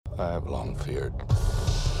I have long feared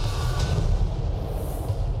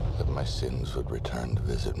that my sins would return to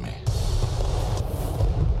visit me.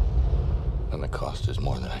 And the cost is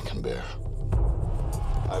more than I can bear.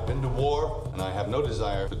 I've been to war, and I have no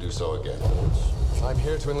desire to do so again. I'm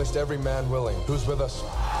here to enlist every man willing. Who's with us?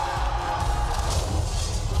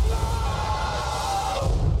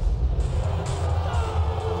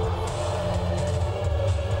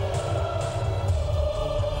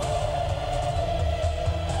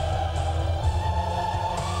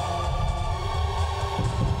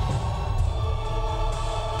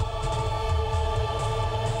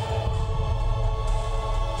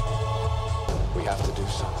 We have to do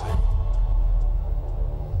something.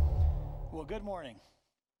 Well, good morning.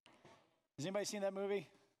 Has anybody seen that movie?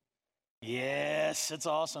 Yes, it's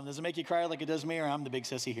awesome. Does it make you cry like it does me, or I'm the big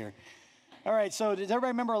sissy here? All right, so does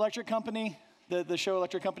everybody remember Electric Company, the show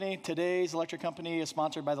Electric Company? Today's Electric Company is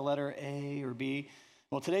sponsored by the letter A or B.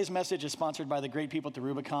 Well, today's message is sponsored by the great people at the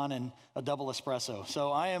Rubicon and a double espresso.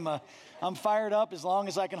 So I'm fired up as long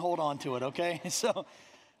as I can hold on to it, okay?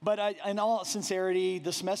 But in all sincerity,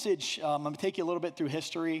 this message, I'm going to take you a little bit through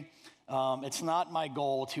history. It's not my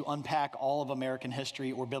goal to unpack all of American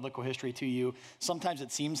history or biblical history to you. Sometimes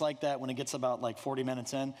it seems like that when it gets about like 40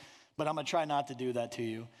 minutes in, but I'm going to try not to do that to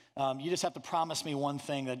you. You just have to promise me one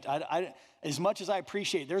thing that I as much as I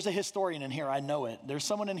appreciate, there's a historian in here, I know it. There's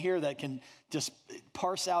someone in here that can just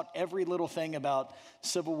parse out every little thing about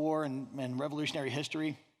Civil War and revolutionary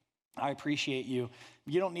history. I appreciate you.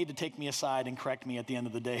 You don't need to take me aside and correct me at the end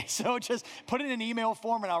of the day. So just put it in an email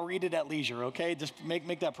form and I'll read it at leisure, okay? Just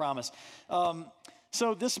make that promise.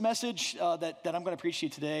 So this message that I'm going to preach to you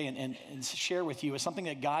today and share with you is something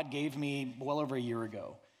that God gave me well over a year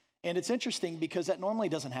ago. And it's interesting because that normally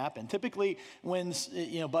doesn't happen. Typically when,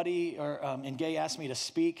 Buddy and Gay ask me to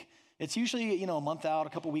speak, it's usually, a month out, a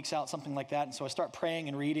couple weeks out, something like that. And so I start praying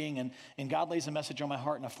and reading and God lays a message on my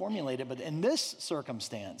heart and I formulate it. But in this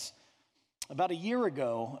circumstance, about a year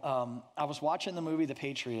ago, I was watching the movie The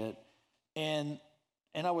Patriot, and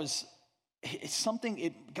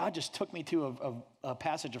God just took me to a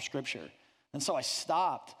passage of Scripture. And so I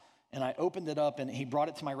stopped, and I opened it up, and he brought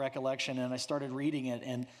it to my recollection, and I started reading it.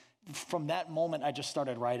 And from that moment, I just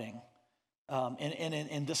started writing.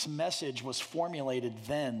 And this message was formulated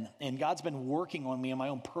then, and God's been working on me in my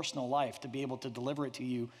own personal life to be able to deliver it to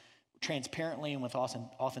you transparently and with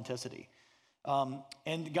authenticity.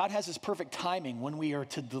 And God has his perfect timing when we are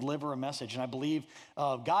to deliver a message. And I believe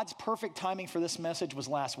God's perfect timing for this message was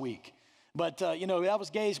last week. But, that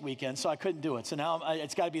was Gay's weekend, so I couldn't do it. So now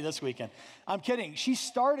it's got to be this weekend. I'm kidding. She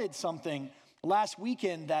started something last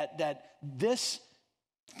weekend that this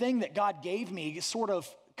thing that God gave me sort of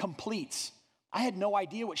completes. I had no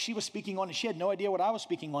idea what she was speaking on, and she had no idea what I was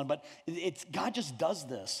speaking on. But God just does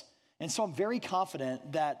this. And so I'm very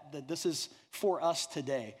confident that this is for us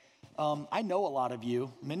today. I know a lot of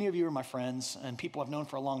you. Many of you are my friends and people I've known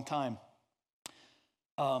for a long time.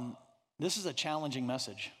 This is a challenging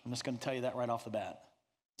message. I'm just going to tell you that right off the bat.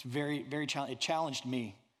 It's very, very challenging. It challenged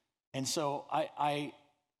me. And so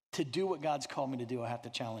to do what God's called me to do, I have to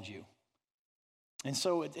challenge you. And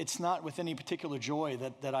so it's not with any particular joy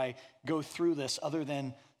that I go through this other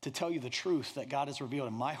than to tell you the truth that God has revealed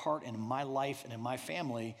in my heart and in my life and in my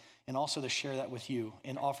family, and also to share that with you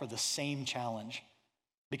and offer the same challenge.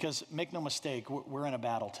 Because make no mistake, we're in a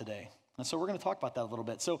battle today. And so we're going to talk about that a little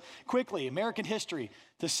bit. So quickly, American history,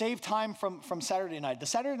 to save time from Saturday night. The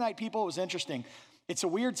Saturday night people, was interesting. It's a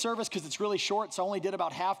weird service because it's really short, so I only did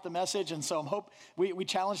about half the message. And so we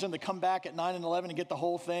challenged them to come back at 9 and 11 and get the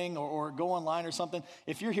whole thing or go online or something.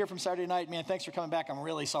 If you're here from Saturday night, man, thanks for coming back. I'm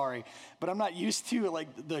really sorry. But I'm not used to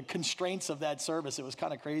the constraints of that service. It was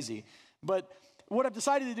kind of crazy. But what I've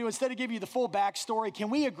decided to do, instead of give you the full backstory, can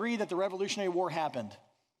we agree that the Revolutionary War happened?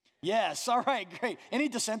 Yes, all right, great. Any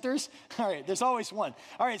dissenters? All right, there's always one.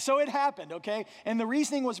 All right, so it happened, okay? And the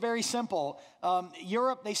reasoning was very simple.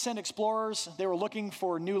 Europe, they sent explorers. They were looking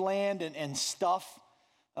for new land and stuff.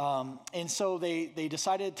 And so they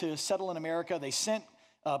decided to settle in America. They sent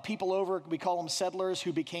people over, we call them settlers,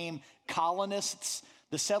 who became colonists.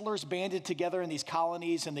 The settlers banded together in these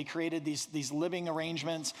colonies, and they created these living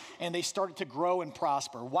arrangements, and they started to grow and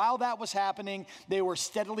prosper. While that was happening, they were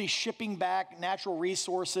steadily shipping back natural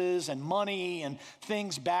resources and money and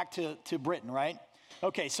things back to Britain, right?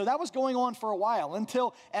 Okay, so that was going on for a while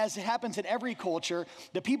until, as it happens in every culture,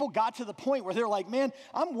 the people got to the point where they're like, man,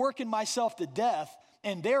 I'm working myself to death,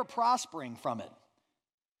 and they're prospering from it.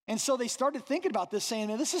 And so they started thinking about this, saying,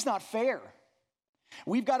 man, this is not fair.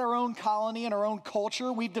 We've got our own colony and our own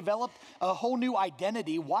culture. We've developed a whole new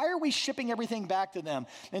identity. Why are we shipping everything back to them?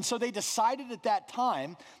 And so they decided at that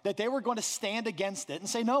time that they were going to stand against it and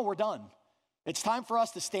say, no, we're done. It's time for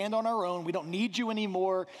us to stand on our own. We don't need you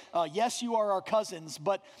anymore. Yes, you are our cousins,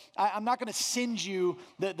 but I'm not going to send you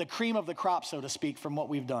the cream of the crop, so to speak, from what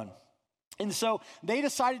we've done. And so they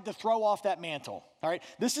decided to throw off that mantle. All right,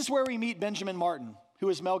 this is where we meet Benjamin Martin, who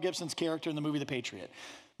is Mel Gibson's character in the movie The Patriot.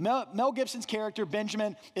 Mel Gibson's character,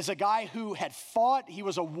 Benjamin, is a guy who had fought. He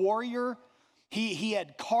was a warrior. He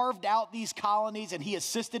had carved out these colonies, and he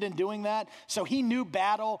assisted in doing that. So he knew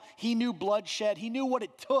battle. He knew bloodshed. He knew what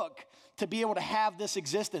it took to be able to have this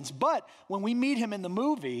existence. But when we meet him in the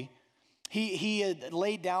movie, he had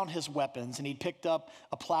laid down his weapons, and he picked up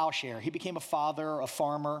a plowshare. He became a father, a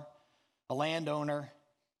farmer, a landowner.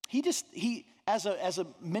 As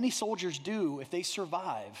many soldiers do, if they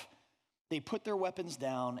survive, they put their weapons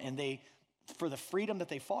down, and for the freedom that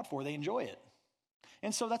they fought for, they enjoy it.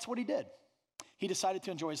 And so that's what he did. He decided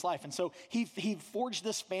to enjoy his life. And so he forged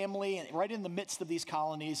this family right in the midst of these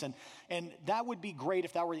colonies. And that would be great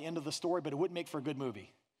if that were the end of the story, but it wouldn't make for a good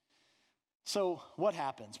movie. So what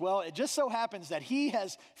happens? Well, it just so happens that he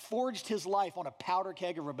has forged his life on a powder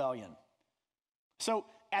keg of rebellion. So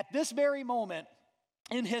at this very moment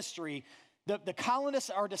in history, the colonists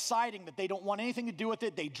are deciding that they don't want anything to do with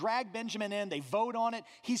it. They drag Benjamin in. They vote on it.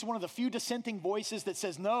 He's one of the few dissenting voices that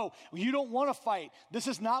says, no, you don't want to fight. This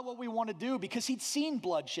is not what we want to do, because he'd seen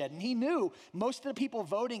bloodshed, and he knew most of the people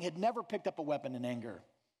voting had never picked up a weapon in anger.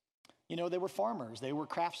 You know, they were farmers. They were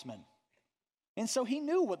craftsmen. And so he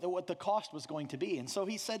knew what the cost was going to be. And so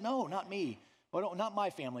he said, no, not me. Well, not my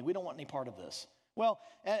family. We don't want any part of this. Well,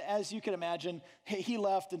 as you can imagine, he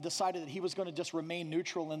left and decided that he was going to just remain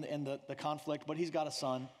neutral in the conflict, but he's got a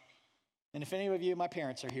son. And if any of you, my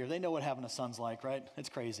parents are here, they know what having a son's like, right? It's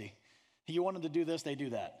crazy. You want them to do this, they do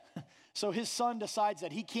that. So his son decides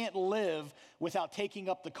that he can't live without taking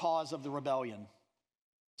up the cause of the rebellion.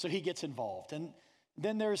 So he gets involved. And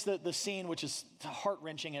then there's the scene, which is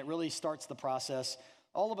heart-wrenching. It really starts the process.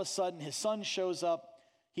 All of a sudden, his son shows up.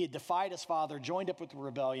 He had defied his father, joined up with the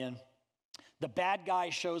rebellion. The bad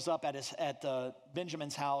guy shows up at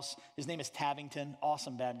Benjamin's house. His name is Tavington,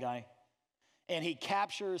 awesome bad guy. And he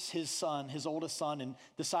captures his son, his oldest son, and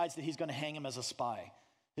decides that he's going to hang him as a spy.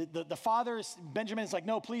 The father, Benjamin's like,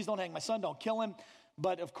 no, please don't hang my son, don't kill him.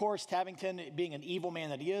 But of course, Tavington, being an evil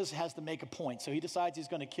man that he is, has to make a point. So he decides he's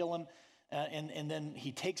going to kill him, and then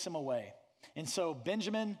he takes him away. And so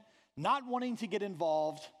Benjamin, not wanting to get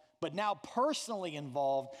involved, but now personally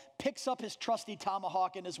involved, picks up his trusty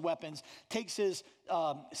tomahawk and his weapons, takes his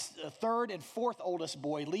third and fourth oldest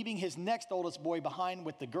boy, leaving his next oldest boy behind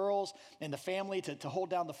with the girls and the family to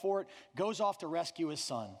hold down the fort, goes off to rescue his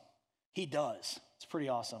son. He does. It's pretty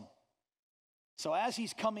awesome. So as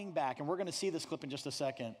he's coming back, and we're going to see this clip in just a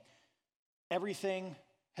second, everything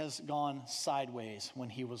has gone sideways when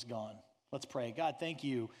he was gone. Let's pray. God, thank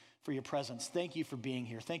you for your presence. Thank you for being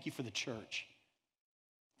here. Thank you for the church.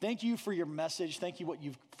 Thank you for your message. Thank you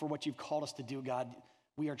for what you've called us to do, God.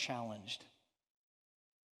 We are challenged.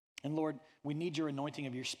 And Lord, we need your anointing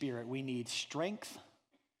of your Spirit. We need strength.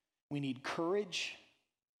 We need courage.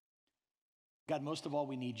 God, most of all,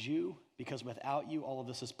 we need you, because without you, all of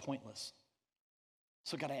this is pointless.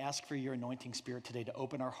 So God, I ask for your anointing Spirit today to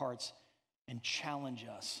open our hearts and challenge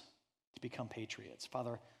us to become patriots.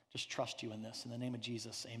 Father, just trust you in this. In the name of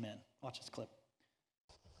Jesus, amen. Watch this clip.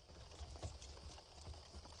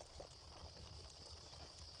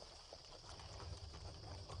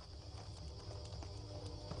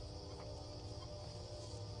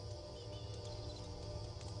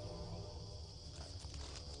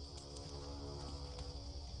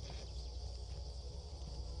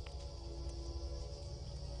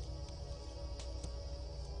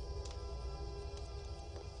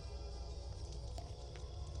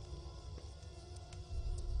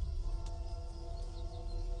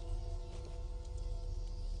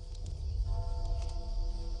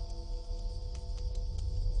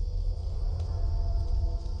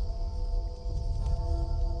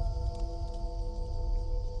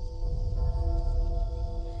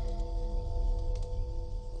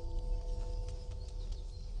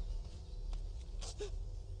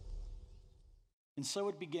 And so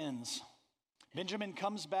it begins. Benjamin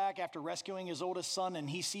comes back after rescuing his oldest son, and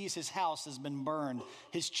he sees his house has been burned.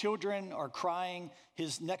 His children are crying.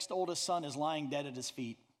 His next oldest son is lying dead at his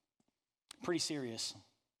feet. Pretty serious.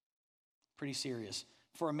 Pretty serious.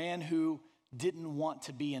 For a man who didn't want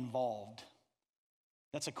to be involved.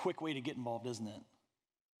 That's a quick way to get involved, isn't it?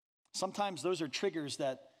 Sometimes those are triggers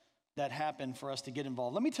that that happened for us to get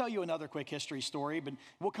involved. Let me tell you another quick history story, but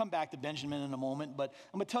we'll come back to Benjamin in a moment. But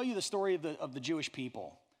I'm going to tell you the story of the Jewish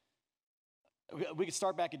people. We could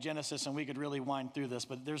start back at Genesis and we could really wind through this,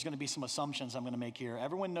 but there's going to be some assumptions I'm going to make here.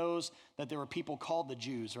 Everyone knows that there were people called the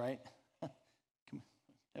Jews, right?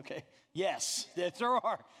 Okay. Yes, there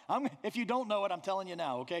are. If you don't know it, I'm telling you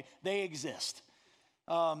now, okay? They exist.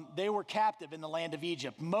 They were captive in the land of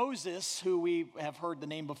Egypt. Moses, who we have heard the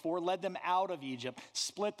name before, led them out of Egypt,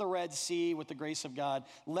 split the Red Sea with the grace of God,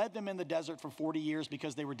 led them in the desert for 40 years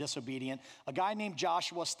because they were disobedient. A guy named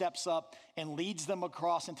Joshua steps up and leads them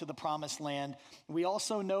across into the promised land. We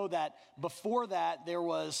also know that before that, there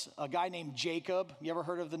was a guy named Jacob. You ever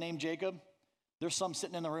heard of the name Jacob? There's some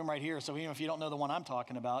sitting in the room right here, so even if you don't know the one I'm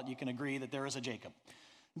talking about, you can agree that there is a Jacob.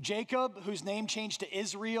 Jacob, whose name changed to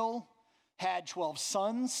Israel, had 12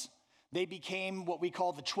 sons. They became what we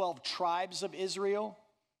call the 12 tribes of Israel.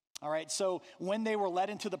 All right, so when they were led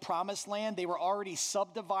into the promised land, they were already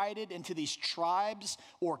subdivided into these tribes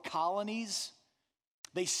or colonies.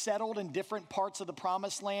 They settled in different parts of the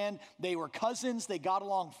promised land. They were cousins. They got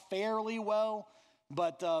along fairly well,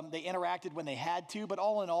 but they interacted when they had to. But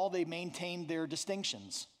all in all, they maintained their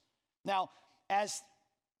distinctions. Now, as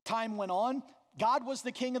time went on, God was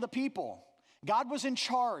the king of the people. God was in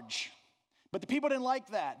charge. But the people didn't like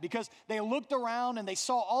that because they looked around and they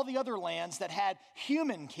saw all the other lands that had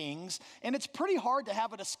human kings. And it's pretty hard to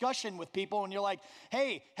have a discussion with people and you're like,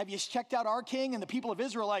 hey, have you checked out our king? And the people of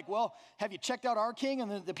Israel are like, well, have you checked out our king?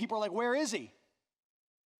 And the people are like, where is he?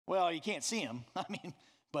 Well, you can't see him.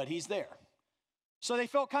 But he's there. So they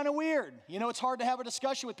felt kind of weird. You know, it's hard to have a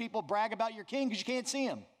discussion with people, brag about your king because you can't see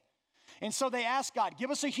him. And so they asked God,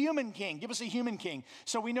 give us a human king, give us a human king.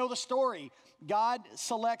 So we know the story. God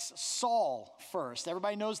selects Saul first.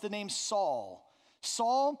 Everybody knows the name Saul.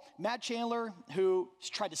 Saul, Matt Chandler, who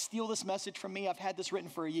tried to steal this message from me, I've had this written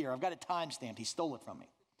for a year. I've got it timestamped. He stole it from me.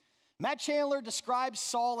 Matt Chandler describes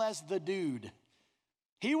Saul as the dude.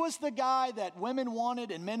 He was the guy that women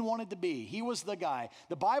wanted and men wanted to be. He was the guy.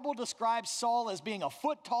 The Bible describes Saul as being a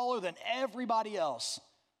foot taller than everybody else.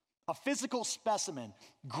 A physical specimen,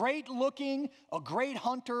 great looking, a great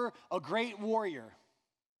hunter, a great warrior.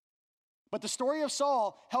 But the story of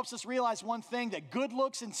Saul helps us realize one thing, that good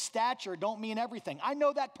looks and stature don't mean everything. I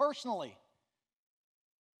know that personally.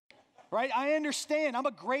 Right? I understand. I'm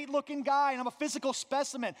a great looking guy and I'm a physical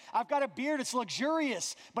specimen. I've got a beard, it's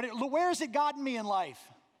luxurious, but where has it gotten me in life?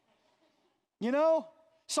 You know?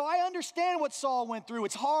 So I understand what Saul went through.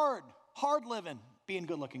 It's hard living, being a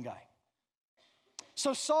good looking guy.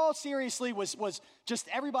 So Saul seriously was just,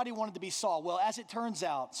 everybody wanted to be Saul. Well, as it turns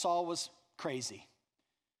out, Saul was crazy.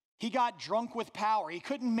 He got drunk with power. He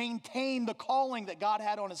couldn't maintain the calling that God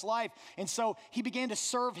had on his life. And so he began to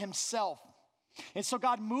serve himself. And so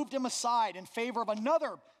God moved him aside in favor of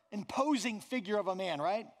another imposing figure of a man,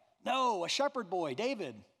 right? No, a shepherd boy,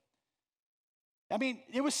 David. I mean,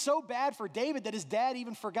 it was so bad for David that his dad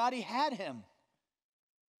even forgot he had him.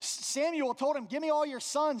 Samuel told him, give me all your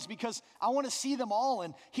sons because I want to see them all.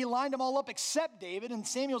 And he lined them all up except David. And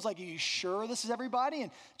Samuel's like, are you sure this is everybody?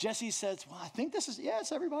 And Jesse says, well, I think this is, yeah,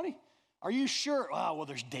 it's everybody. Are you sure? Oh, well,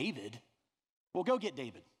 there's David. Well, go get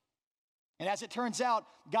David. And as it turns out,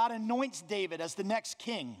 God anoints David as the next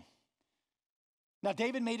king. Now,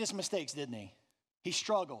 David made his mistakes, didn't he? He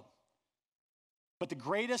struggled. But the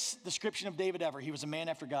greatest description of David ever, he was a man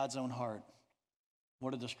after God's own heart.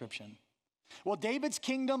 What a description. Well, David's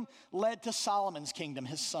kingdom led to Solomon's kingdom,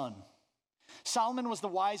 his son. Solomon was the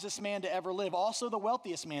wisest man to ever live, also the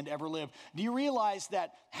wealthiest man to ever live. Do you realize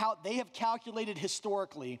that how they have calculated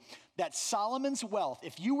historically that Solomon's wealth,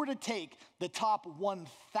 if you were to take the top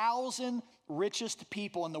 1,000 richest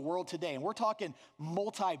people in the world today, and we're talking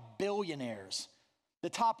multi-billionaires, the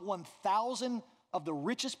top 1,000 of the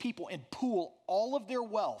richest people and pool all of their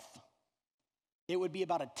wealth, it would be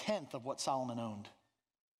about a tenth of what Solomon owned.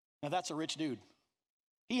 Now, that's a rich dude.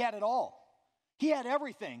 He had it all. He had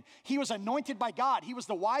everything. He was anointed by God. He was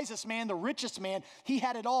the wisest man, the richest man. He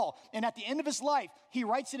had it all. And at the end of his life, he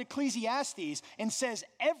writes in Ecclesiastes and says,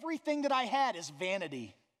 everything that I had is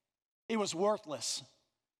vanity. It was worthless.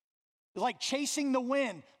 It's like chasing the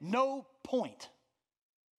wind, no point.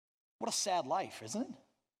 What a sad life, isn't it?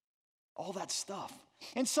 All that stuff.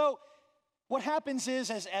 And so what happens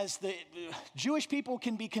is, as the Jewish people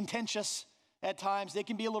can be contentious at times, they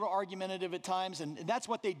can be a little argumentative at times, and that's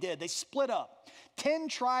what they did. They split up. 10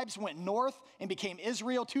 tribes went north and became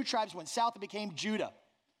Israel. 2 tribes went south and became Judah.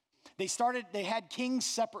 They had kings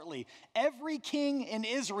separately. Every king in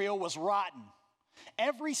Israel was rotten.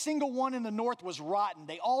 Every single one in the north was rotten.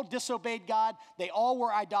 They all disobeyed God. They all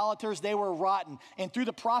were idolaters. They were rotten. And through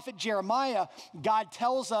the prophet Jeremiah, God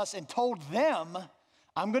tells us and told them,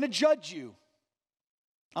 I'm going to judge you.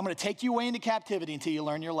 I'm going to take you away into captivity until you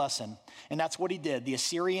learn your lesson. And that's what he did. The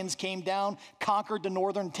Assyrians came down, conquered the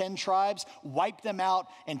northern 10 tribes, wiped them out,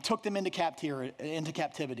 and took them into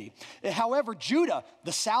captivity. However, Judah,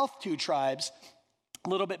 the south 2 tribes, a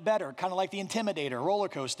little bit better, kind of like the Intimidator, roller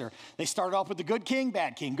coaster. They started off with the good king,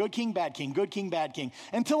 bad king, good king, bad king, good king, bad king,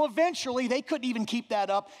 until eventually they couldn't even keep that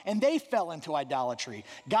up and they fell into idolatry.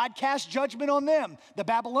 God cast judgment on them. The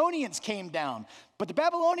Babylonians came down. But the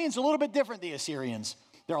Babylonians are a little bit different than the Assyrians.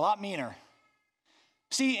 They're a lot meaner.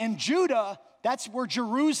 See, in Judah, that's where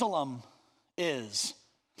Jerusalem is.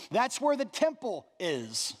 That's where the temple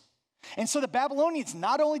is. And so the Babylonians,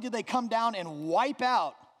 not only did they come down and wipe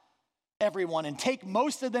out everyone and take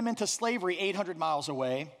most of them into slavery 800 miles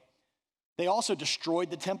away, they also destroyed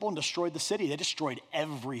the temple and destroyed the city. They destroyed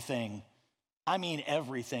everything. I mean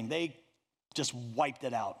everything. They just wiped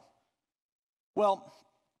it out. Well,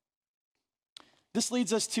 this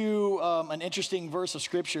leads us to an interesting verse of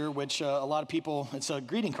scripture, which a lot of people, it's a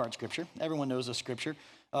greeting card scripture. Everyone knows this scripture.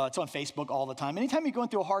 It's on Facebook all the time. Anytime you're going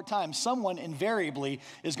through a hard time, someone invariably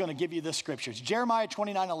is going to give you this scripture. It's Jeremiah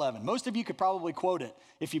 29:11. Most of you could probably quote it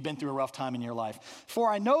if you've been through a rough time in your life. For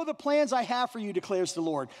I know the plans I have for you, declares the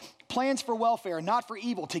Lord. Plans for welfare, not for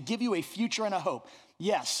evil, to give you a future and a hope.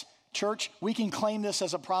 Yes, church, we can claim this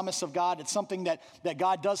as a promise of God. It's something that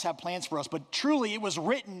God does have plans for us. But truly, it was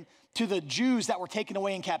written to the Jews that were taken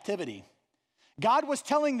away in captivity. God was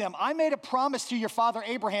telling them, I made a promise to your father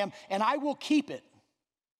Abraham, and I will keep it.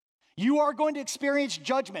 You are going to experience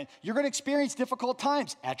judgment. You're going to experience difficult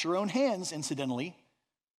times at your own hands, incidentally.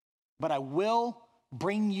 But I will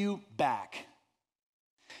bring you back.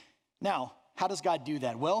 Now, how does God do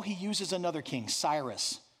that? Well, he uses another king,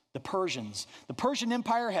 Cyrus, the Persians. The Persian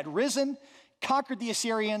Empire had risen, conquered the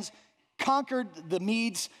Assyrians, conquered the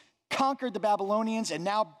Medes, conquered the Babylonians, and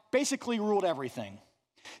now basically ruled everything.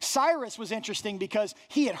 Cyrus was interesting because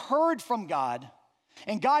he had heard from God,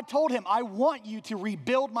 and God told him, I want you to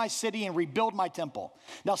rebuild my city and rebuild my temple.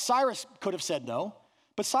 Now, Cyrus could have said no,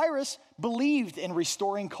 but Cyrus believed in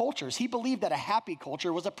restoring cultures. He believed that a happy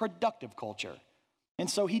culture was a productive culture. And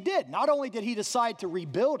so he did. Not only did he decide to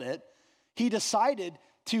rebuild it, he decided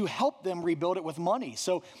to help them rebuild it with money.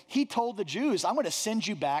 So he told the Jews, I'm going to send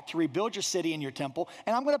you back to rebuild your city and your temple,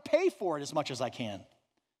 and I'm going to pay for it as much as I can.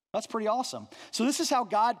 That's pretty awesome. So this is how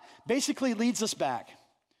God basically leads us back.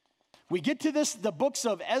 We get to the books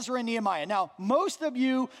of Ezra and Nehemiah. Now, most of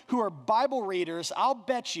you who are Bible readers, I'll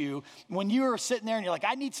bet you, when you are sitting there and you're like,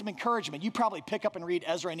 I need some encouragement, you probably pick up and read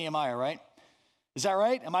Ezra and Nehemiah, right? Is that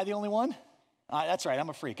right? Am I the only one? That's right, I'm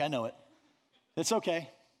a freak, I know it. It's okay,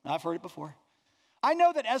 I've heard it before. I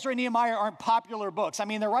know that Ezra and Nehemiah aren't popular books. I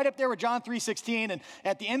mean, they're right up there with John 3:16, and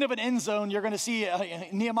at the end of an end zone, you're going to see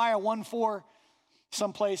Nehemiah 1:4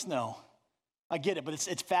 someplace. No, I get it, but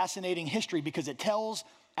it's fascinating history because it tells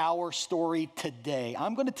our story today.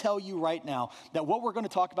 I'm going to tell you right now that what we're going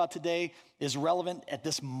to talk about today is relevant at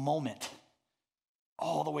this moment,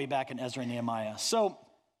 all the way back in Ezra and Nehemiah. So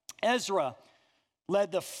Ezra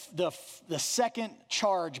led the second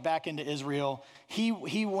charge back into Israel. He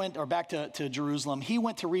went, or back to Jerusalem. He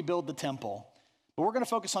went to rebuild the temple. But we're going to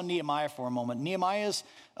focus on Nehemiah for a moment. Nehemiah's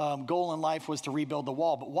goal in life was to rebuild the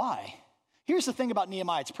wall. But why? Here's the thing about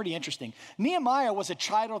Nehemiah. It's pretty interesting. Nehemiah was a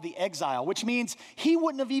child of the exile, which means he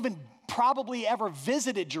wouldn't have even probably ever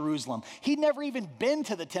visited Jerusalem. He'd never even been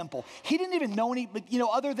to the temple. He didn't even know any,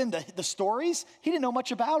 other than the stories, he didn't know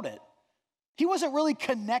much about it. He wasn't really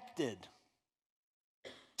connected.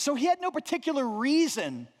 So he had no particular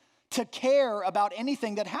reason to care about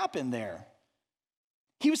anything that happened there.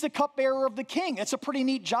 He was the cupbearer of the king. It's a pretty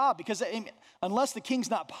neat job because unless the king's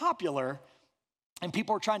not popular and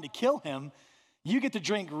people are trying to kill him, you get to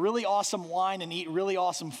drink really awesome wine and eat really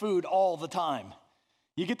awesome food all the time.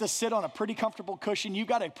 You get to sit on a pretty comfortable cushion. You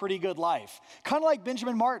got a pretty good life. Kind of like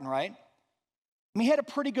Benjamin Martin, right? I mean, he had a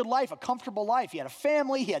pretty good life, a comfortable life. He had a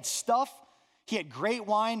family, he had stuff, he had great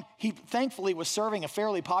wine. He thankfully was serving a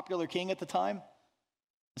fairly popular king at the time.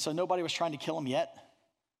 So nobody was trying to kill him yet.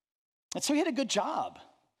 And so he had a good job,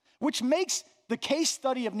 which makes the case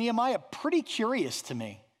study of Nehemiah pretty curious to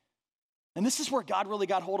me. And this is where God really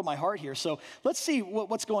got hold of my heart here. So let's see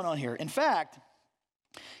what's going on here. In fact,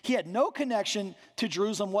 he had no connection to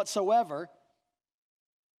Jerusalem whatsoever,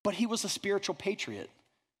 but he was a spiritual patriot.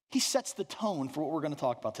 He sets the tone for what we're going to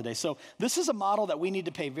talk about today. So this is a model that we need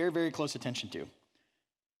to pay very, very close attention to.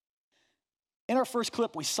 In our first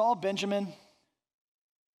clip, we saw Benjamin.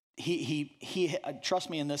 he trust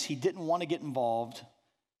me in this, he didn't want to get involved,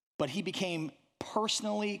 but he became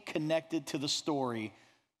personally connected to the story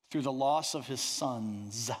through the loss of his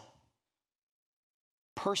sons.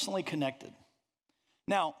 Personally connected.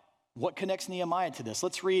 Now, what connects Nehemiah to this?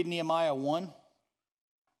 Let's read Nehemiah 1.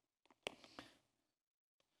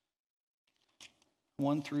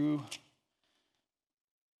 1 through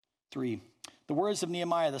 3. The words of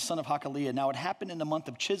Nehemiah, the son of Hakaliah. Now it happened in the month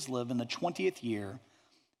of Chislev in the 20th year.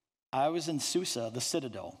 I was in Susa, the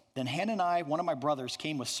citadel. Then Hanani, one of my brothers,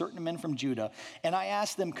 came with certain men from Judah, and I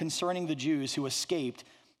asked them concerning the Jews who escaped,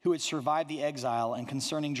 who had survived the exile, and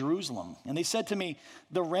concerning Jerusalem. And they said to me,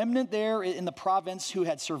 the remnant there in the province who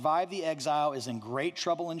had survived the exile is in great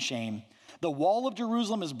trouble and shame. The wall of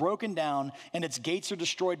Jerusalem is broken down, and its gates are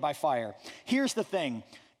destroyed by fire. Here's the thing.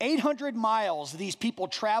 800 miles these people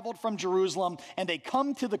traveled from Jerusalem, and they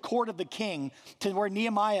come to the court of the king, to where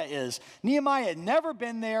Nehemiah is. Nehemiah had never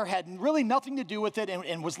been there, had really nothing to do with it,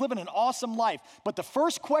 and was living an awesome life. But the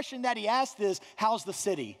first question that he asked is, how's the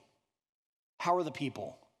city? How are the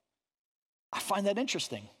people? I find that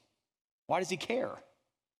interesting. Why does he care?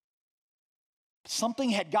 Something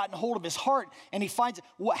had gotten hold of his heart, and he finds,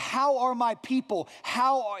 how are my people?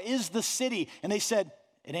 How is the city? And they said,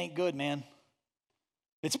 it ain't good, man.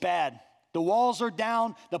 It's bad. The walls are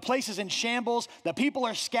down. The place is in shambles. The people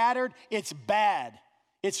are scattered. It's bad.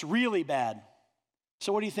 It's really bad.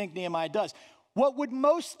 So what do you think Nehemiah does? What would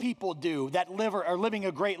most people do that are living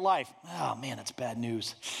a great life? Oh, man, that's bad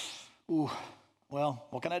news. Ooh, well,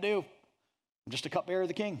 what can I do? I'm just a cupbearer of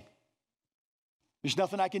the king. There's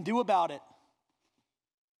nothing I can do about it.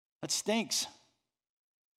 That stinks.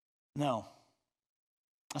 No,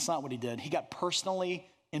 that's not what he did. He got personally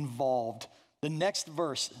involved. The next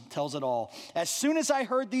verse tells it all. As soon as I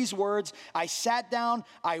heard these words, I sat down,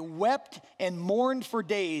 I wept and mourned for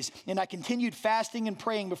days, and I continued fasting and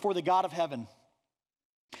praying before the God of heaven.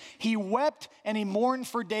 He wept and he mourned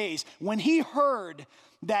for days. When he heard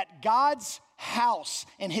that God's house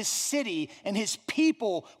and his city and his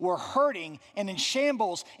people were hurting and in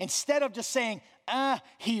shambles, instead of just saying,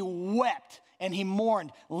 he wept and he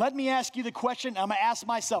mourned. Let me ask you the question. I'm going to ask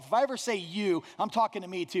myself. If I ever say you, I'm talking to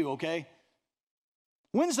me too, okay?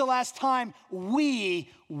 When's the last time we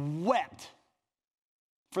wept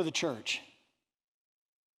for the church?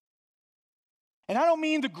 And I don't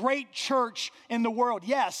mean the great church in the world.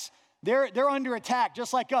 Yes, they're under attack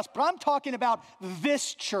just like us. But I'm talking about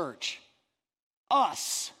this church.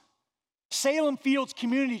 Us. Salem Fields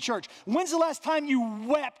Community Church. When's the last time you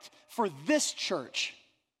wept for this church?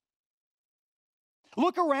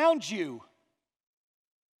 Look around you.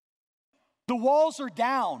 The walls are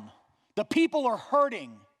down. The people are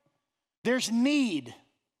hurting. There's need.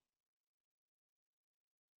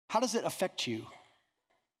 How does it affect you?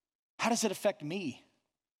 How does it affect me?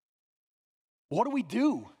 What do we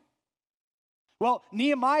do? Well,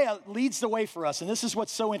 Nehemiah leads the way for us, and this is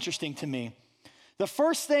what's so interesting to me. The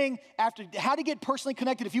first thing after how to get personally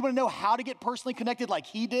connected, if you want to know how to get personally connected like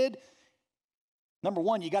he did, number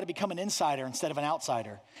one, you got to become an insider instead of an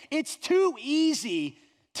outsider. It's too easy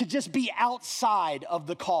to just be outside of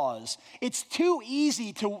the cause. It's too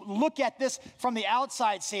easy to look at this from the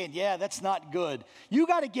outside saying, yeah, that's not good. You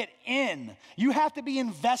got to get in. You have to be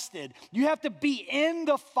invested. You have to be in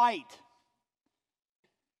the fight.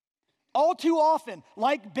 All too often,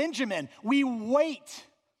 like Benjamin, we wait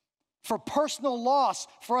for personal loss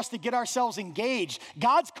for us to get ourselves engaged.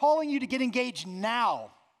 God's calling you to get engaged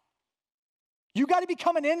now. You got to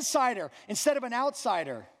become an insider instead of an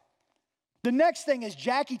outsider. The next thing, as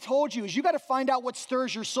Jackie told you, is you got to find out what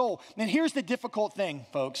stirs your soul. And here's the difficult thing,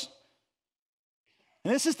 folks.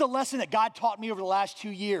 And this is the lesson that God taught me over the last 2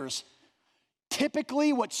 years.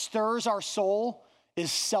 Typically, what stirs our soul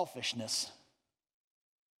is selfishness.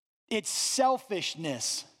 It's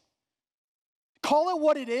selfishness. Call it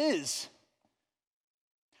what it is.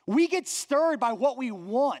 We get stirred by what we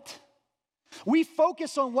want. We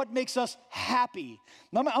focus on what makes us happy.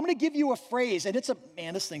 Now, I'm going to give you a phrase, and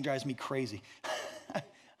this thing drives me crazy.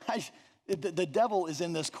 The devil is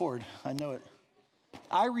in this chord. I know it.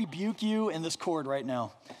 I rebuke you in this chord right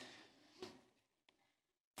now.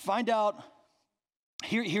 Find out,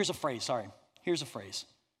 here's a phrase, Here's a phrase.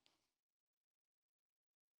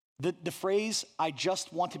 The phrase, I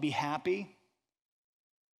just want to be happy,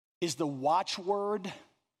 is the watchword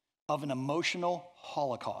of an emotional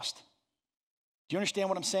holocaust. Do you understand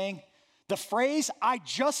what I'm saying? The phrase, I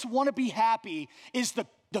just want to be happy, is the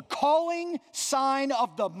calling sign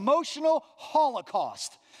of the emotional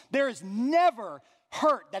holocaust. There is never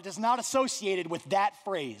hurt that is not associated with that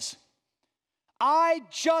phrase. I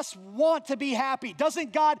just want to be happy.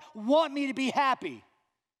 Doesn't God want me to be happy?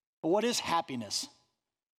 But what is happiness?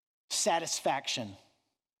 Satisfaction.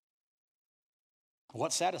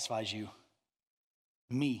 What satisfies you?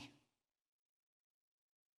 Me.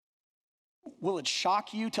 Will it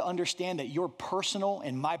shock you to understand that your personal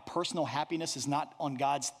and my personal happiness is not on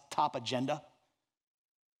God's top agenda?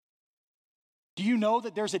 Do you know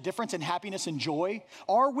that there's a difference in happiness and joy?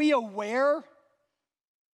 Are we aware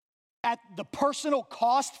at the personal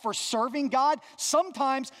cost for serving God?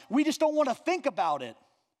 Sometimes we just don't want to think about it.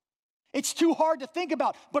 It's too hard to think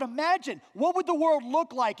about. But imagine, what would the world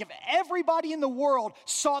look like if everybody in the world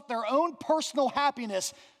sought their own personal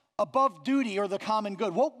happiness above duty or the common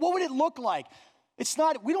good? What would it look like?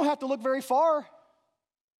 We don't have to look very far.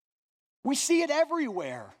 We see it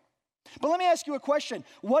everywhere. But let me ask you a question.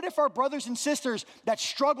 What if our brothers and sisters that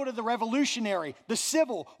struggled in the Revolutionary, the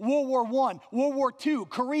Civil, World War I, World War II,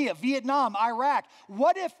 Korea, Vietnam, Iraq,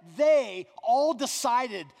 what if they all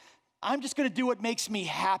decided, I'm just going to do what makes me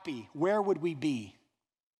happy? Where would we be?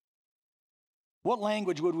 What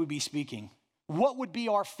language would we be speaking? What would be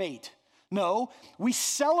our fate? No, we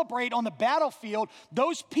celebrate on the battlefield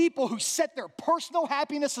those people who set their personal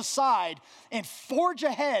happiness aside and forge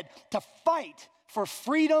ahead to fight for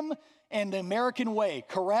freedom and the American way,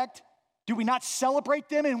 correct? Do we not celebrate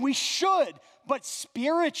them? And we should, but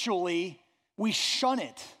spiritually, we shun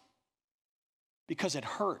it because it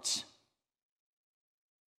hurts.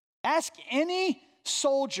 Ask any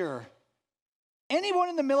soldier, anyone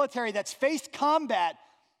in the military that's faced combat,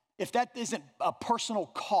 if that isn't a personal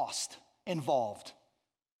cost involved.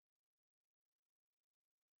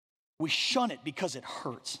 We shun it because it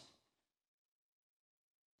hurts.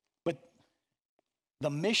 But the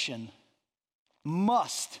mission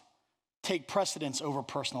must take precedence over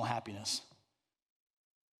personal happiness.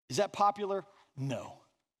 Is that popular? No.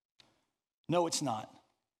 No, it's not.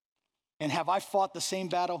 And have I fought the same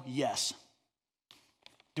battle? Yes.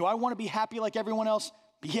 Do I want to be happy like everyone else?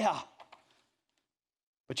 Yeah.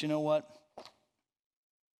 But you know what?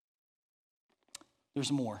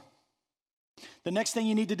 There's more. The next thing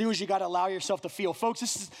you need to do is you got to allow yourself to feel. Folks,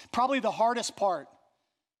 this is probably the hardest part.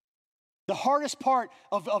 The hardest part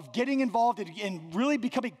of getting involved and really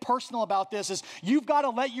becoming personal about this is you've got to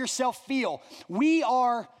let yourself feel. We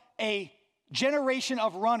are a generation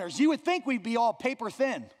of runners. You would think we'd be all paper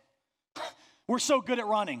thin. We're so good at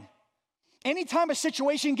running. Anytime a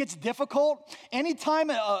situation gets difficult, anytime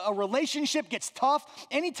a relationship gets tough,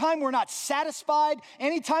 anytime we're not satisfied,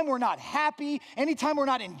 anytime we're not happy, anytime we're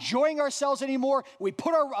not enjoying ourselves anymore, we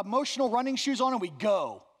put our emotional running shoes on and we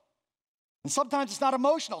go. And sometimes it's not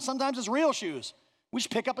emotional. Sometimes it's real shoes. We just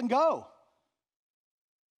pick up and go.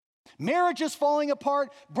 Marriages falling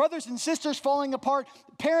apart, brothers and sisters falling apart,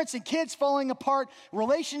 parents and kids falling apart,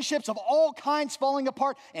 relationships of all kinds falling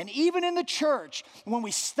apart. And even in the church, when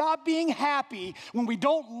we stop being happy, when we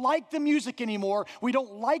don't like the music anymore, we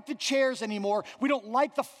don't like the chairs anymore, we don't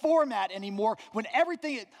like the format anymore, when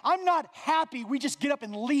I'm not happy, we just get up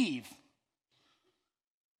and leave.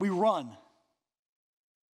 We run.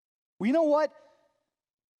 Well, you know what?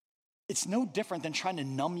 It's no different than trying to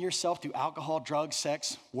numb yourself through alcohol, drugs,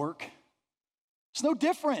 sex, work. It's no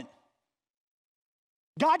different.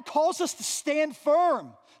 God calls us to stand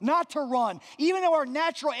firm, not to run. Even though our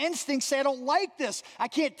natural instincts say, I don't like this, I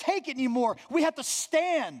can't take it anymore, we have to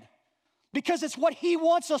stand because it's what He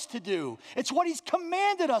wants us to do. It's what He's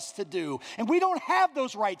commanded us to do, and we don't have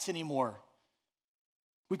those rights anymore.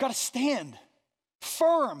 We've got to stand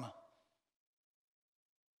firm.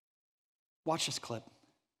 Watch this clip.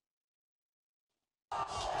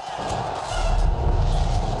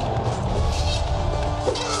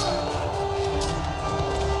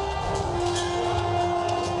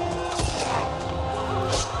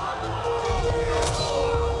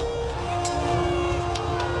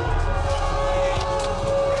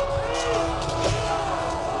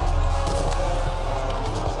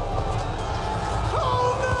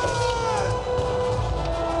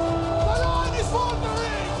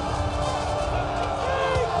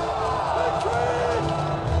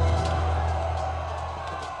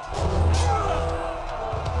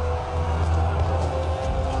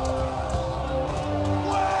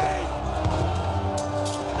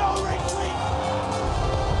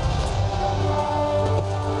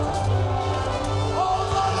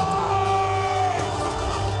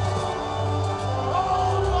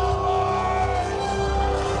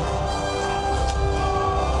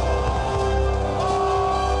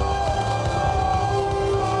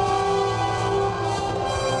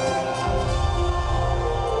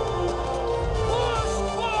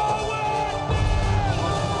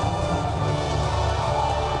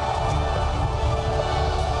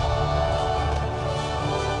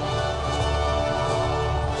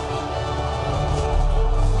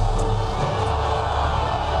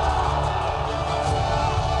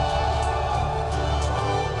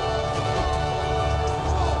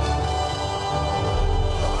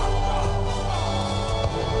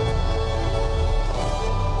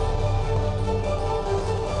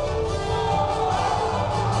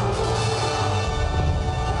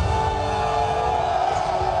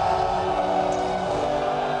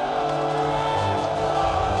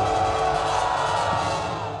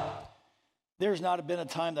 There's not been a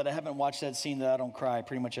time that I haven't watched that scene that I don't cry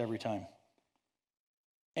pretty much every time.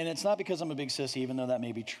 And it's not because I'm a big sissy, even though that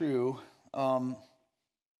may be true.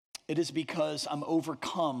 It is because I'm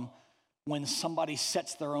overcome when somebody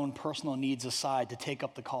sets their own personal needs aside to take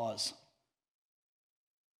up the cause.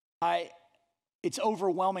 It's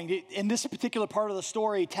overwhelming. In this particular part of the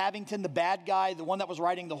story, Tavington, the bad guy, the one that was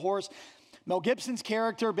riding the horse, Mel Gibson's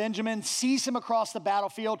character, Benjamin, sees him across the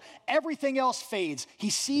battlefield. Everything else fades. He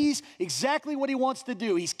sees exactly what he wants to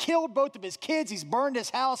do. He's killed both of his kids. He's burned his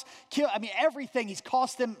house. Everything. He's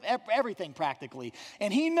cost him everything practically.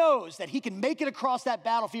 And he knows that he can make it across that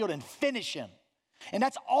battlefield and finish him. And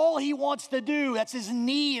that's all he wants to do. That's his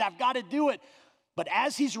need. I've got to do it. But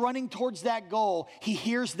as he's running towards that goal, he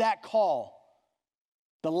hears that call.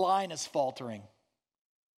 The line is faltering.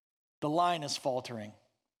 The line is faltering.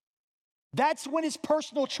 That's when his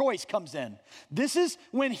personal choice comes in. This is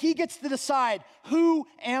when he gets to decide, who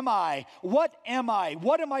am I? What am I?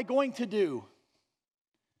 What am I going to do?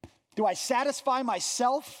 Do I satisfy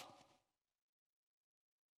myself?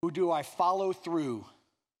 Or do I follow through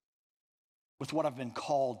with what I've been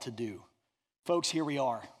called to do? Folks, here we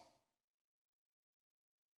are.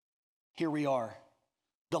 Here we are.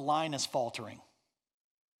 The line is faltering.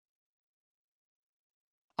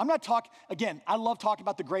 I'm not talking, again, I love talking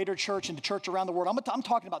about the greater church and the church around the world. I'm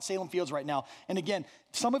talking about Salem Fields right now. And again,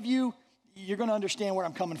 some of you, you're going to understand where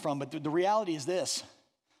I'm coming from, but the reality is this.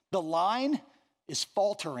 The line is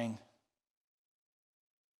faltering.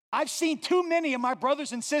 I've seen too many of my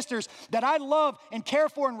brothers and sisters that I love and care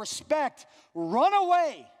for and respect run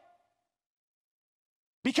away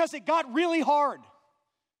because it got really hard,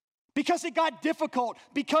 because it got difficult,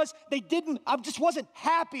 because I just wasn't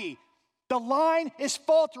happy. The line is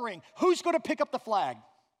faltering. Who's going to pick up the flag?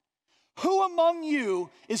 Who among you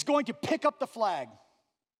is going to pick up the flag?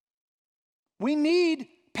 We need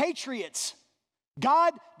patriots.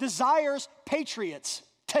 God desires patriots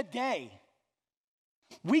today.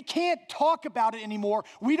 We can't talk about it anymore.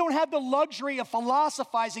 We don't have the luxury of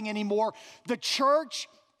philosophizing anymore. The church,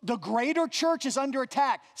 the greater church, is under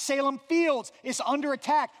attack. Salem Fields is under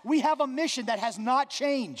attack. We have a mission that has not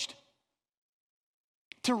changed.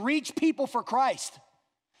 To reach people for Christ.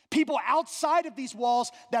 People outside of these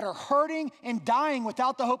walls that are hurting and dying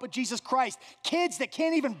without the hope of Jesus Christ. Kids that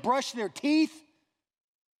can't even brush their teeth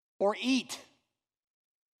or eat.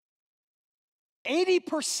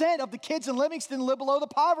 80% of the kids in Livingston live below the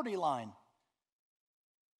poverty line.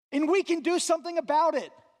 And we can do something about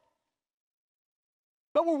it.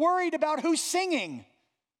 But we're worried about who's singing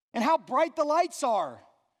and how bright the lights are.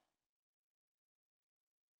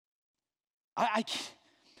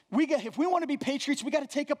 If we want to be patriots, we got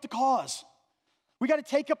to take up the cause. We got to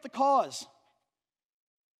take up the cause.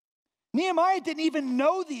 Nehemiah didn't even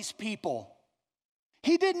know these people.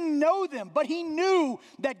 He didn't know them, but he knew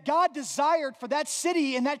that God desired for that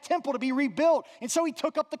city and that temple to be rebuilt. And so he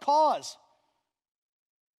took up the cause.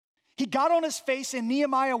 He got on his face in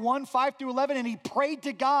Nehemiah 1, 5 through 11, and he prayed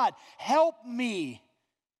to God, help me.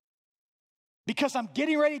 Because I'm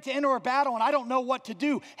getting ready to enter a battle and I don't know what to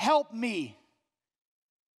do. Help me.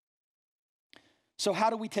 So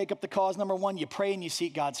how do we take up the cause? Number one, you pray and you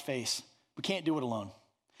seek God's face. We can't do it alone.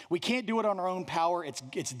 We can't do it on our own power.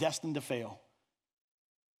 It's destined to fail.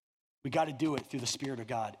 We got to do it through the Spirit of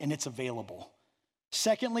God, and it's available.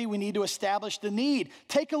 Secondly, we need to establish the need.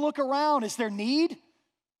 Take a look around. Is there need?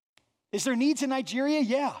 Is there needs in Nigeria?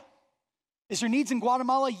 Yeah. Is there needs in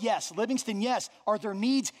Guatemala? Yes. Livingston? Yes. Are there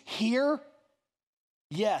needs here?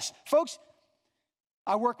 Yes. Folks,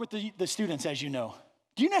 I work with the students, as you know.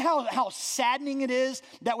 Do you know how saddening it is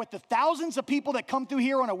that with the thousands of people that come through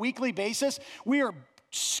here on a weekly basis, we are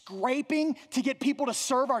scraping to get people to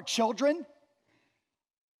serve our children?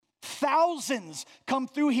 Thousands come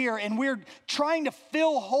through here and we're trying to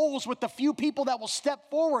fill holes with the few people that will step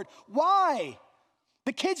forward. Why?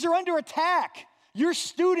 The kids are under attack. Your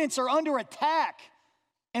students are under attack.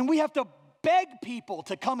 And we have to beg people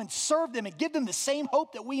to come and serve them and give them the same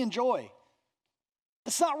hope that we enjoy.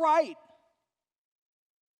 That's not right.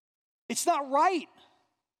 It's not right.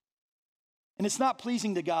 And it's not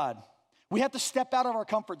pleasing to God. We have to step out of our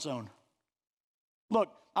comfort zone. Look,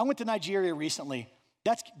 I went to Nigeria recently.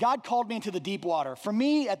 God called me into the deep water. For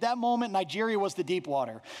me, at that moment, Nigeria was the deep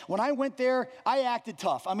water. When I went there, I acted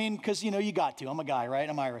tough. I mean, because, you got to. I'm a guy, right?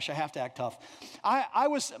 I'm Irish. I have to act tough.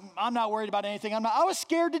 I'm not worried about anything. I was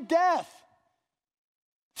scared to death.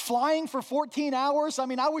 Flying for 14 hours, I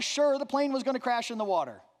was sure the plane was going to crash in the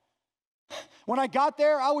water. When I got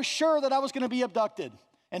there, I was sure that I was going to be abducted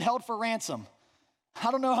and held for ransom. I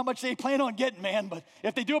don't know how much they plan on getting, man, but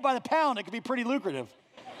if they do it by the pound, it could be pretty lucrative.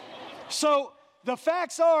 So the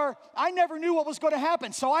facts are, I never knew what was going to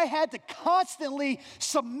happen. So I had to constantly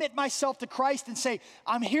submit myself to Christ and say,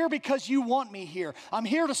 I'm here because you want me here. I'm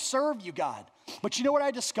here to serve you, God. But you know what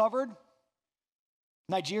I discovered?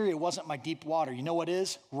 Nigeria wasn't my deep water. You know what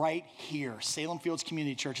is? Right here. Salem Fields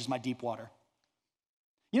Community Church is my deep water.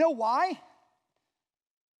 You know why?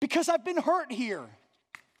 Because I've been hurt here.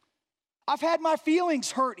 I've had my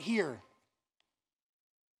feelings hurt here.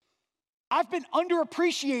 I've been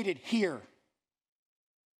underappreciated here.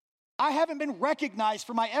 I haven't been recognized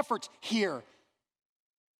for my efforts here.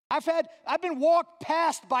 I've been walked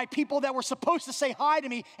past by people that were supposed to say hi to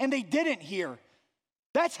me and they didn't here.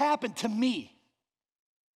 That's happened to me.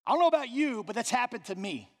 I don't know about you, but that's happened to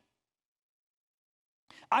me.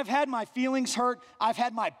 I've had my feelings hurt. I've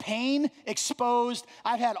had my pain exposed.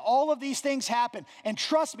 I've had all of these things happen. And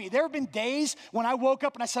trust me, there have been days when I woke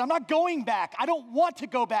up and I said, I'm not going back. I don't want to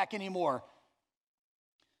go back anymore.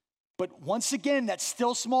 But once again, that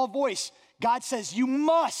still small voice, God says, you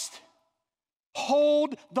must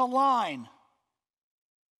hold the line.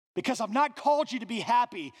 Because I've not called you to be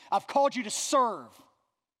happy. I've called you to serve.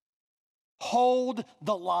 Hold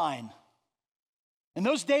the line. In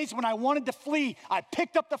those days when I wanted to flee, I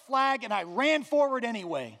picked up the flag and I ran forward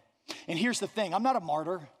anyway. And here's the thing, I'm not a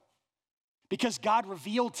martyr because God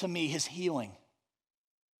revealed to me his healing.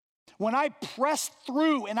 When I pressed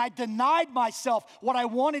through and I denied myself what I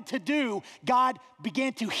wanted to do, God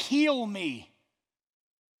began to heal me.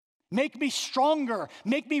 Make me stronger,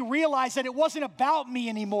 make me realize that it wasn't about me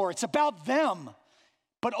anymore, it's about them,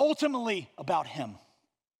 but ultimately about him.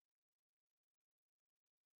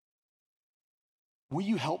 Will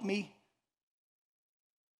you help me?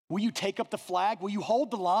 Will you take up the flag? Will you hold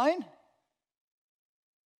the line?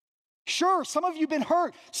 Sure, some of you have been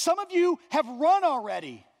hurt. Some of you have run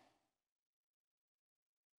already.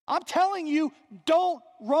 I'm telling you, don't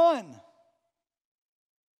run.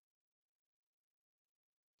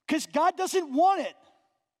 Because God doesn't want it.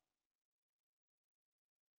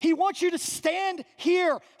 He wants you to stand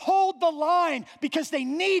here, hold the line, because they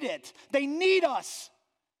need it. They need us.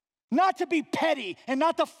 Not to be petty and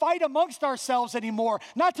not to fight amongst ourselves anymore,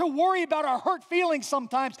 not to worry about our hurt feelings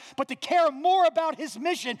sometimes, but to care more about his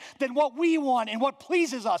mission than what we want and what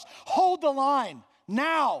pleases us. Hold the line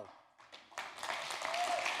now.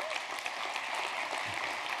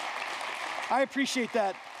 I appreciate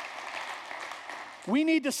that. We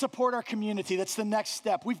need to support our community. That's the next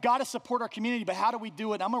step. We've got to support our community, but how do we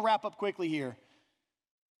do it? I'm going to wrap up quickly here.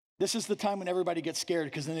 This is the time when everybody gets scared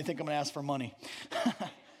because then they think I'm going to ask for money.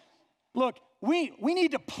 Look, we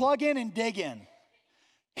need to plug in and dig in.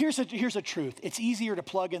 Here's a truth. It's easier to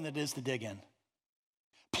plug in than it is to dig in.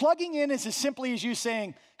 Plugging in is as simply as you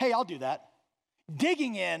saying, hey, I'll do that.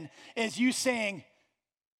 Digging in is you saying,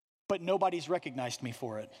 but nobody's recognized me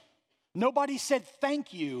for it. Nobody said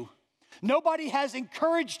thank you. Nobody has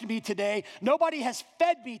encouraged me today. Nobody has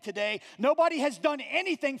fed me today. Nobody has done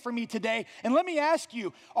anything for me today. And let me ask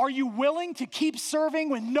you, are you willing to keep serving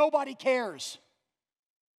when nobody cares?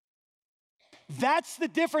 That's the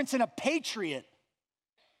difference in a patriot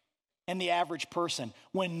and the average person.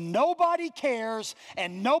 When nobody cares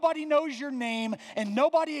and nobody knows your name and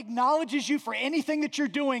nobody acknowledges you for anything that you're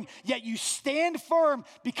doing, yet you stand firm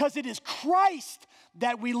because it is Christ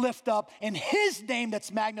that we lift up and his name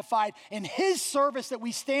that's magnified and his service that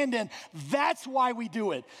we stand in, that's why we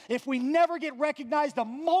do it. If we never get recognized a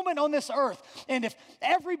moment on this earth, and if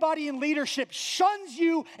everybody in leadership shuns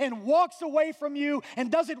you and walks away from you and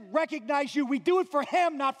doesn't recognize you, we do it for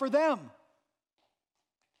him, not for them.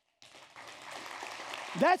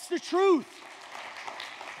 That's the truth.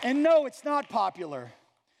 And no, it's not popular.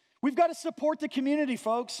 We've got to support the community,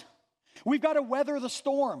 folks. We've got to weather the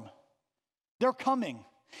storm. They're coming.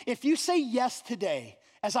 If you say yes today,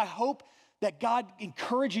 as I hope that God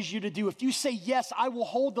encourages you to do, if you say yes, I will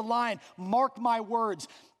hold the line, mark my words.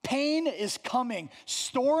 Pain is coming.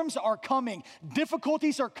 Storms are coming.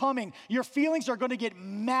 Difficulties are coming. Your feelings are going to get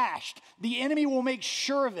mashed. The enemy will make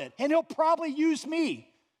sure of it. And he'll probably use me.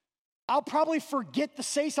 I'll probably forget to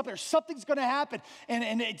say something or something's going to happen.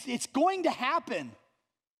 And it's going to happen.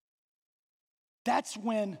 That's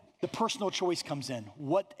when the personal choice comes in.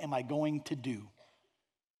 What am I going to do?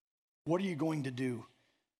 What are you going to do?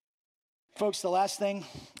 Folks, the last thing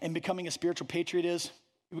in becoming a spiritual patriot is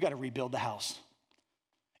we've got to rebuild the house.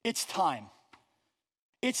 It's time.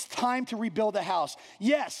 It's time to rebuild the house.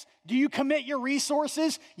 Yes. Do you commit your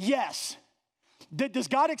resources? Yes. Does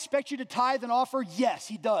God expect you to tithe and offer? Yes,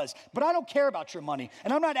 he does. But I don't care about your money,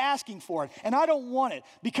 and I'm not asking for it, and I don't want it,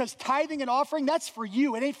 because tithing and offering, that's for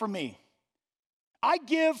you. It ain't for me. I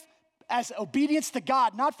give as obedience to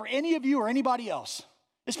God, not for any of you or anybody else.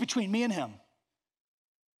 It's between me and him.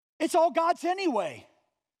 It's all God's anyway.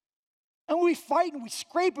 And we fight and we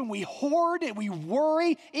scrape and we hoard and we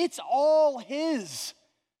worry. It's all His.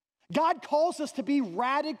 God calls us to be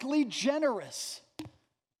radically generous.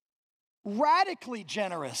 Radically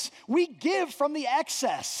generous. We give from the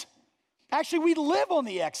excess. Actually, we live on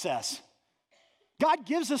the excess. God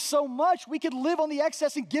gives us so much, we could live on the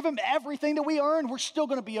excess and give Him everything that we earn. We're still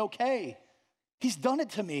going to be okay. He's done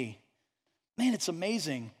it to me. Man, it's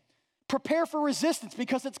amazing. Prepare for resistance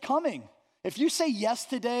because it's coming. If you say yes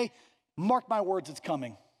today, mark my words, it's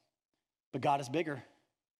coming. But God is bigger.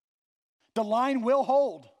 The line will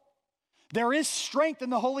hold. There is strength in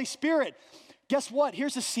the Holy Spirit. Guess what?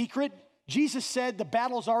 Here's a secret. Jesus said the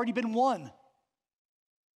battle's already been won.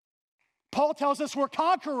 Paul tells us we're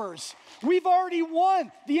conquerors. We've already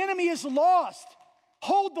won. The enemy is lost.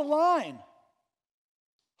 Hold the line.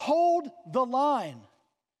 Hold the line.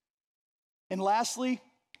 And lastly,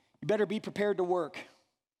 you better be prepared to work.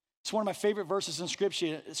 It's one of my favorite verses in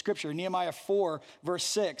Scripture, Nehemiah 4, verse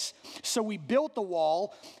 6. So we built the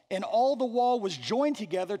wall, and all the wall was joined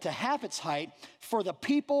together to half its height, for the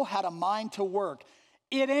people had a mind to work.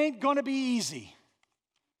 It ain't going to be easy.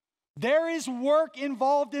 There is work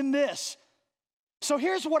involved in this. So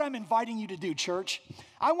here's what I'm inviting you to do, church.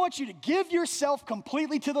 I want you to give yourself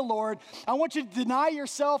completely to the Lord. I want you to deny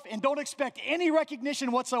yourself and don't expect any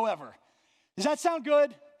recognition whatsoever. Does that sound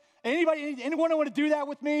good? Anyone want to do that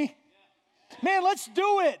with me? Man, let's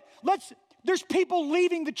do it. There's people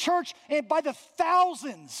leaving the church and by the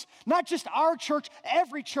thousands, not just our church,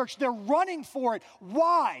 every church, they're running for it.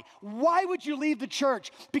 Why? Why would you leave the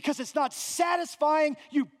church? Because it's not satisfying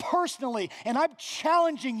you personally, and I'm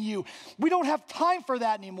challenging you. We don't have time for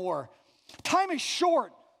that anymore. Time is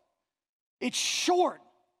short. It's short.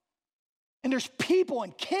 And there's people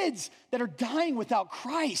and kids that are dying without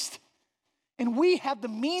Christ, and we have the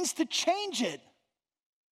means to change it.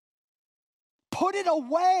 Put it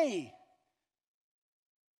away.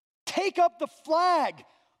 Take up the flag.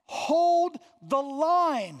 Hold the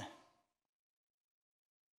line.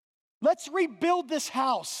 Let's rebuild this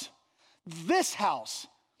house. This house.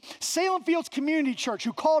 Salem Fields Community Church,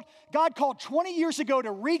 God called 20 years ago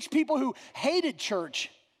to reach people who hated church.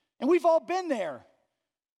 And we've all been there.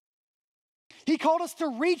 He called us to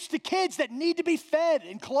reach the kids that need to be fed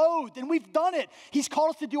and clothed, and we've done it. He's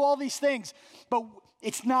called us to do all these things, but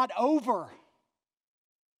it's not over.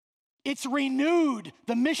 It's renewed.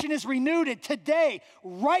 The mission is renewed. And today,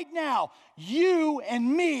 right now, you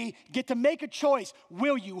and me get to make a choice.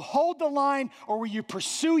 Will you hold the line or will you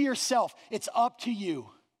pursue yourself? It's up to you.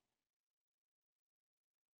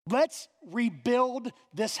 Let's rebuild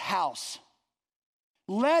this house.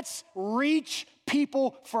 Let's reach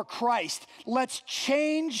people for Christ. Let's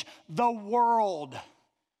change the world.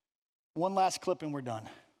 One last clip and we're done.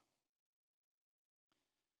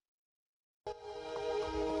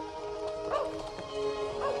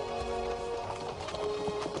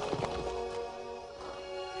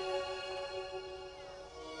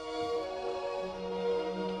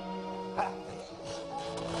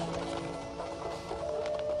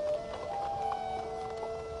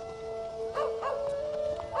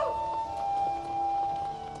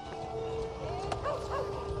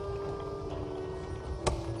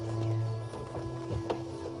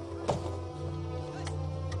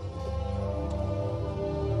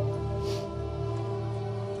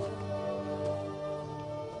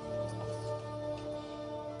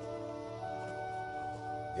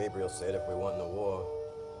 Gabriel said if we won the war,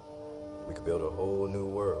 we could build a whole new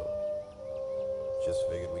world. Just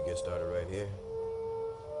figured we'd get started right here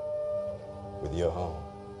with your home.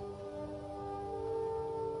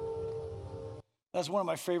 That's one of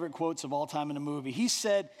my favorite quotes of all time in a movie.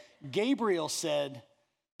 Gabriel said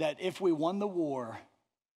that if we won the war,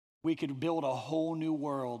 we could build a whole new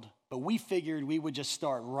world, but we figured we would just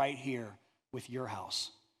start right here with your house.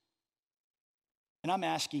 And I'm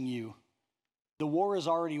asking you, the war is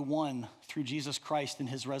already won through Jesus Christ and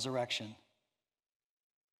his resurrection.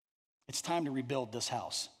 It's time to rebuild this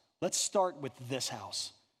house. Let's start with this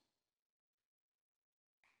house.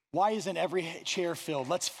 Why isn't every chair filled?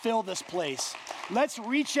 Let's fill this place. Let's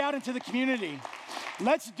reach out into the community.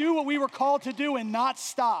 Let's do what we were called to do and not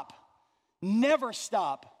stop. Never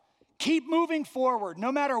stop. Keep moving forward.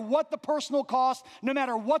 No matter what the personal cost, no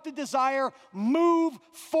matter what the desire, move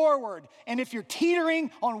forward. And if you're teetering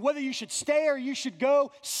on whether you should stay or you should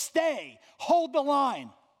go, stay. Hold the line.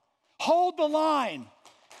 Hold the line.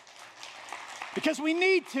 Because we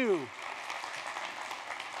need to.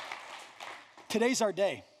 Today's our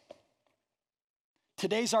day.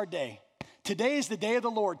 Today's our day. Today is the day of the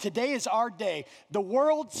Lord. Today is our day. The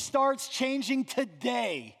world starts changing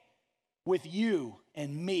today with you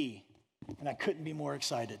and me. And I couldn't be more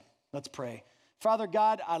excited. Let's pray. Father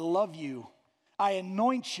God, I love you. I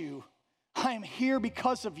anoint you. I am here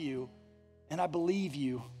because of you, and I believe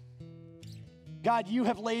you. God, you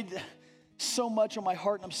have laid so much on my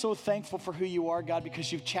heart, and I'm so thankful for who you are, God,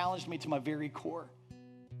 because you've challenged me to my very core.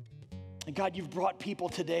 And God, you've brought people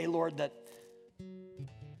today, Lord, that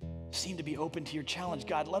seem to be open to your challenge.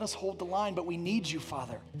 God, let us hold the line, but we need you,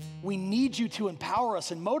 Father. We need you to empower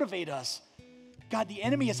us and motivate us. God, the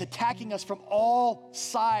enemy is attacking us from all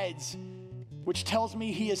sides, which tells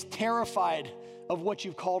me he is terrified of what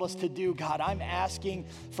you've called us to do. God, I'm asking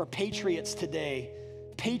for patriots today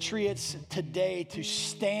to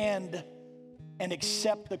stand and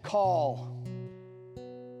accept the call.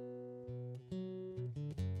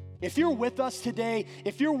 If you're with us today,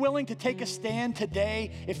 if you're willing to take a stand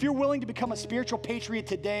today, if you're willing to become a spiritual patriot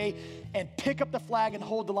today and pick up the flag and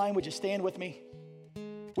hold the line, would you stand with me?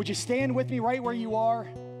 Would you stand with me right where you are?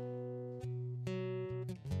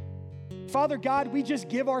 Father God, we just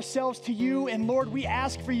give ourselves to you, and Lord, we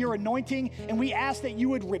ask for your anointing, and we ask that you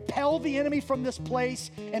would repel the enemy from this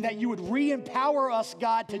place and that you would re-empower us,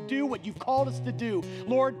 God, to do what you've called us to do.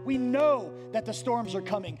 Lord, we know that the storms are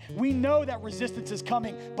coming. We know that resistance is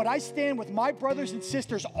coming, but I stand with my brothers and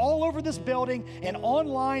sisters all over this building and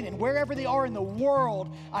online and wherever they are in the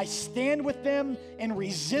world. I stand with them in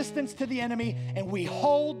resistance to the enemy, and we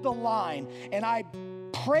hold the line. And I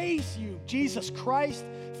praise you, Jesus Christ,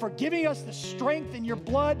 for giving us the strength in your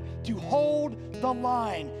blood to hold the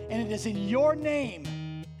line. And it is in your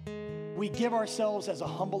name we give ourselves as a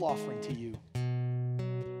humble offering to you.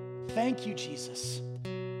 Thank you, Jesus.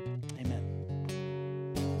 Amen.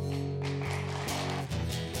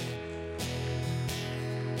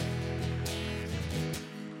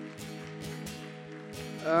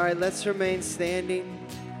 All right, let's remain standing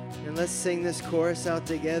and let's sing this chorus out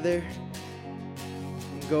together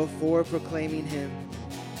and go forward proclaiming him.